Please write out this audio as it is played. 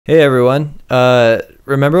Hey everyone,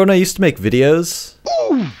 remember when I used to make videos?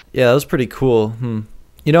 Yeah, that was pretty cool.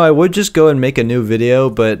 You know, I would just go and make a new video,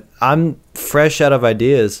 but I'm fresh out of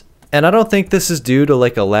ideas. And I don't think this is due to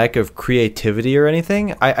like a lack of creativity or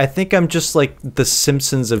anything. I think I'm just like the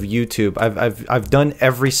Simpsons of YouTube. I've done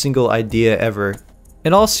every single idea ever.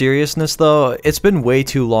 In all seriousness though, it's been way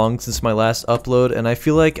too long since my last upload and I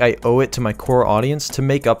feel like I owe it to my core audience to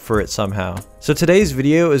make up for it somehow. So today's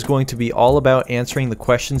video is going to be all about answering the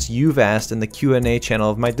questions you've asked in the Q&A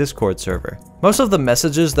channel of my Discord server. Most of the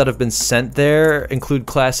messages that have been sent there include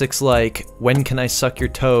classics like, "When can I suck your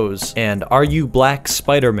toes?" and "Are you Black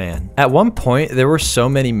Spider-Man?" At one point, there were so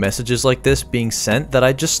many messages like this being sent that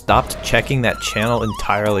I just stopped checking that channel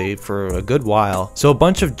entirely for a good while. So a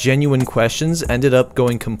bunch of genuine questions ended up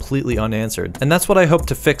going completely unanswered. And that's what I hope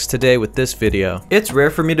to fix today with this video. It's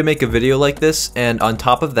rare for me to make a video like this, and on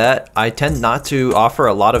top of that, I tend not to offer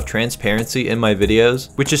a lot of transparency in my videos,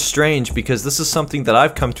 which is strange because this is something that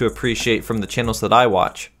I've come to appreciate from the channels that I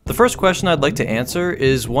watch. The first question I'd like to answer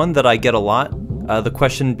is one that I get a lot, the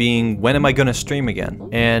question being, when am I gonna stream again?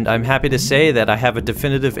 And I'm happy to say that I have a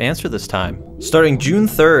definitive answer this time. Starting June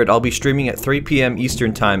 3rd, I'll be streaming at 3 p.m.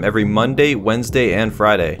 Eastern Time every Monday, Wednesday, and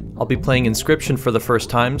Friday. I'll be playing Inscription for the first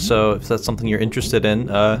time, so if that's something you're interested in,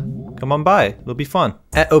 come on by, it'll be fun.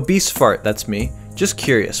 At Obese Fart, that's me. Just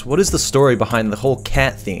curious, what is the story behind the whole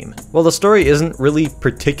cat theme? Well, the story isn't really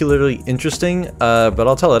particularly interesting, but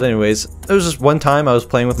I'll tell it anyways. There was just one time I was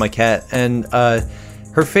playing with my cat, and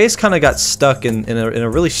her face kind of got stuck in a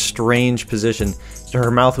really strange position. So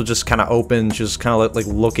her mouth was just kind of open, she was kind of like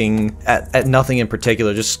looking at nothing in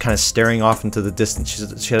particular, just kind of staring off into the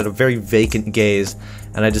distance. She had a very vacant gaze,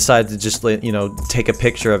 and I decided to just, you know, take a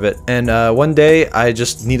picture of it. And one day, I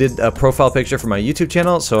just needed a profile picture for my YouTube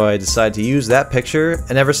channel, so I decided to use that picture,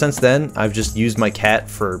 and ever since then, I've just used my cat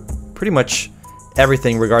for pretty much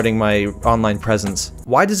everything regarding my online presence.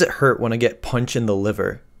 Why does it hurt when I get punched in the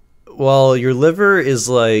liver? Well, your liver is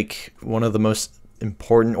like one of the most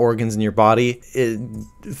important organs in your body. It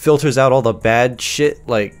filters out all the bad shit,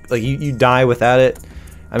 like you die without it.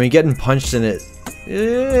 I mean, getting punched in it,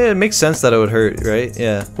 it makes sense that it would hurt, right?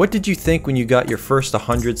 Yeah. What did you think when you got your first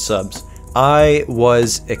 100 subs? I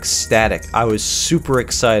was ecstatic. I was super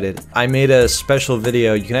excited. I made a special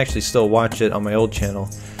video, you can actually still watch it on my old channel,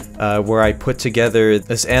 where I put together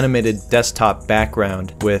this animated desktop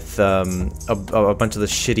background with a bunch of the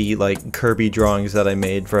shitty like Kirby drawings that I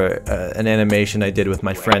made for an animation I did with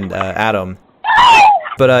my friend Adam.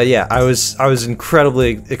 But yeah, I was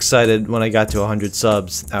incredibly excited when I got to 100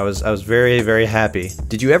 subs. I was very, very happy.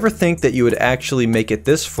 Did you ever think that you would actually make it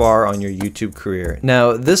this far on your YouTube career?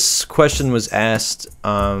 Now, this question was asked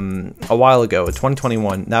a while ago, in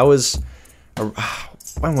 2021. That was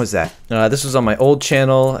when was that? This was on my old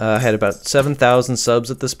channel. I had about 7,000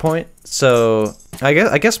 subs at this point. So I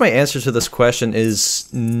guess my answer to this question is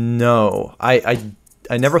no. I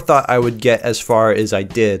never thought I would get as far as I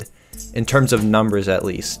did, in terms of numbers at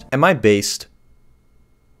least. Am I based?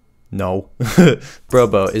 No.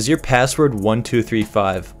 Brobo, is your password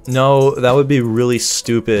 1235? No, that would be really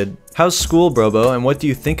stupid. How's school, Brobo, and what do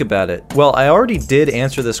you think about it? Well, I already did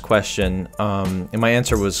answer this question, and my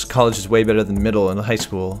answer was college is way better than middle and high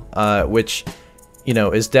school, which, you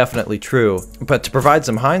know, is definitely true. But to provide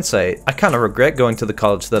some hindsight, I kind of regret going to the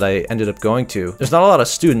college that I ended up going to. There's not a lot of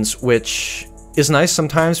students, which is nice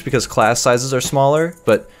sometimes because class sizes are smaller,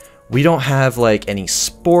 but we don't have like any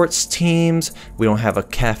sports teams, we don't have a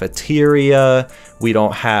cafeteria, we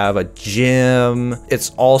don't have a gym.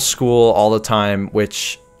 It's all school all the time,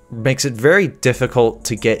 which makes it very difficult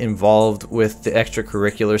to get involved with the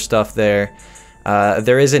extracurricular stuff there.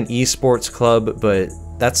 There is an esports club, but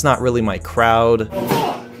that's not really my crowd.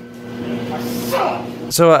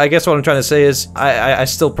 So I guess what I'm trying to say is I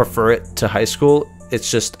still prefer it to high school. It's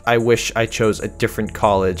just, I wish I chose a different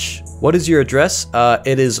college. What is your address?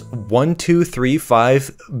 It is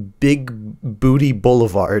 1235 Big Booty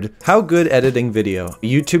Boulevard. How good editing video?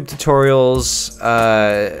 YouTube tutorials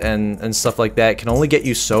and stuff like that can only get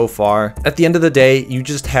you so far. At the end of the day, you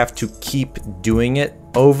just have to keep doing it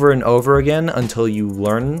over and over again until you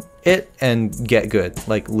learn it and get good.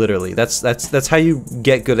 Like literally, that's how you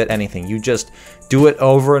get good at anything. You just do it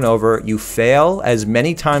over and over. You fail as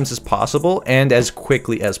many times as possible and as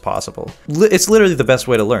quickly as possible. It's literally the best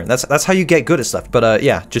way to learn. That's how you get good at stuff. But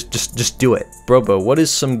yeah, just do it. Brobo, what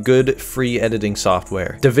is some good free editing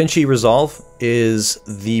software? DaVinci Resolve is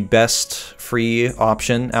the best free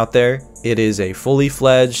option out there. It is a fully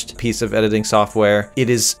fledged piece of editing software.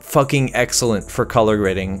 It is fucking excellent for color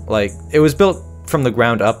grading. Like, it was built from the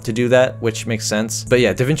ground up to do that, which makes sense. But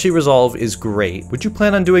yeah, DaVinci Resolve is great. Would you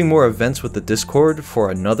plan on doing more events with the Discord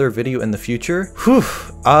for another video in the future? Whew,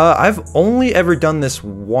 I've only ever done this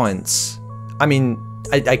once. I mean,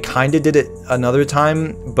 I kind of did it another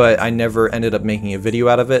time, but I never ended up making a video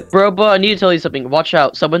out of it. Brobo, I need to tell you something. Watch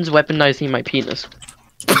out. Someone's weaponizing my penis.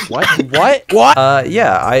 What? What?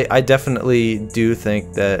 Yeah, I definitely do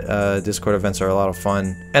think that Discord events are a lot of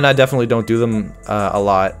fun. And I definitely don't do them a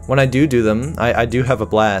lot. When I do them, I do have a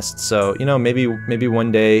blast. So, you know, maybe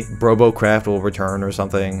one day Brobo Craft will return or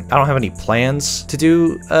something. I don't have any plans to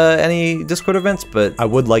do any Discord events, but I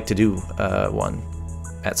would like to do one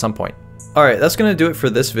at some point. Alright, that's gonna do it for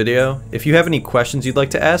this video. If you have any questions you'd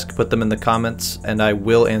like to ask, put them in the comments and I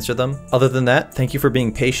will answer them. Other than that, thank you for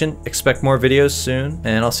being patient, expect more videos soon,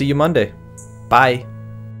 and I'll see you Monday. Bye!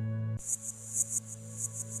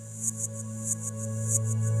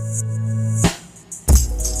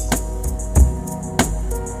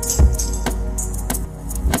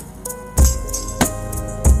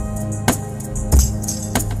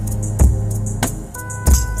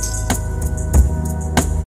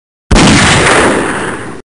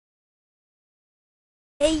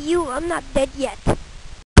 Hey you, I'm not dead yet.